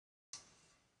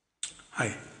Hi,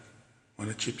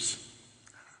 want chips?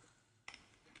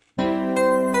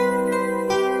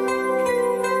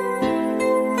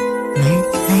 Mint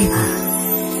flavor.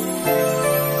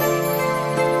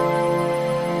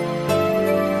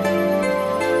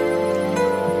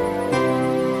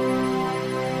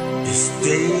 This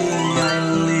day I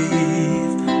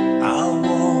live, I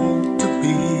want to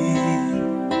be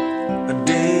a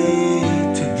day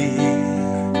to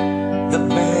give the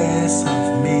best of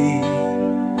me.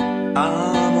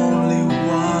 I'm only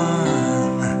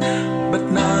one, but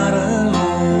not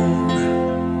alone.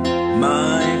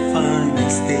 My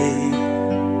finest day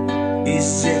is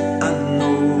yet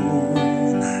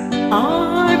unknown.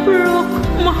 I broke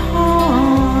my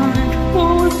heart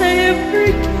for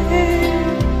every day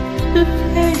to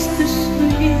taste the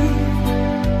sweet.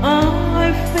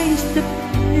 I face the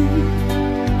pain,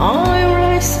 I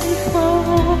rise and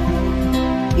fall.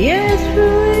 Yet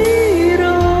through it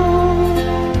all,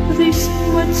 this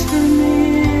much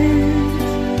remains.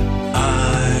 I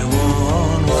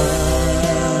want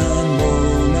one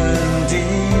moment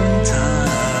in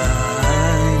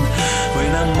time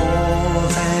when I'm more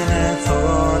than I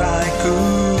thought I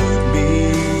could be,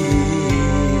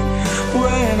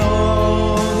 when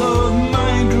all of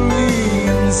my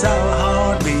dreams are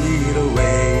heartbeat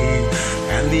away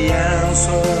and the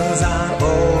answers are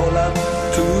all up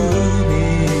to me.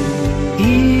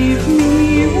 Give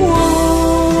me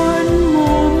one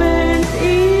moment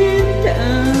in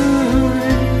time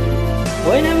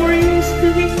when I'm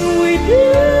wrestling with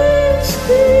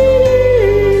destiny.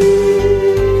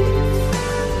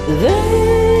 Then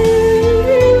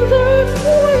in that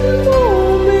one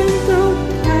moment of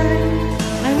time,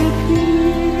 I will feel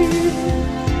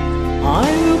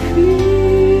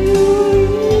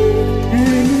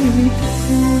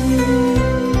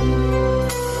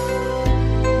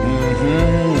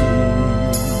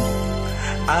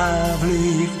I've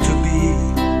lived to be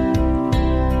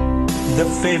the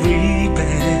very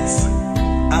best.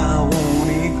 I want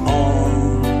it all,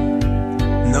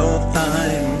 no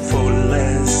time for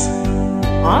less.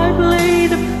 I blame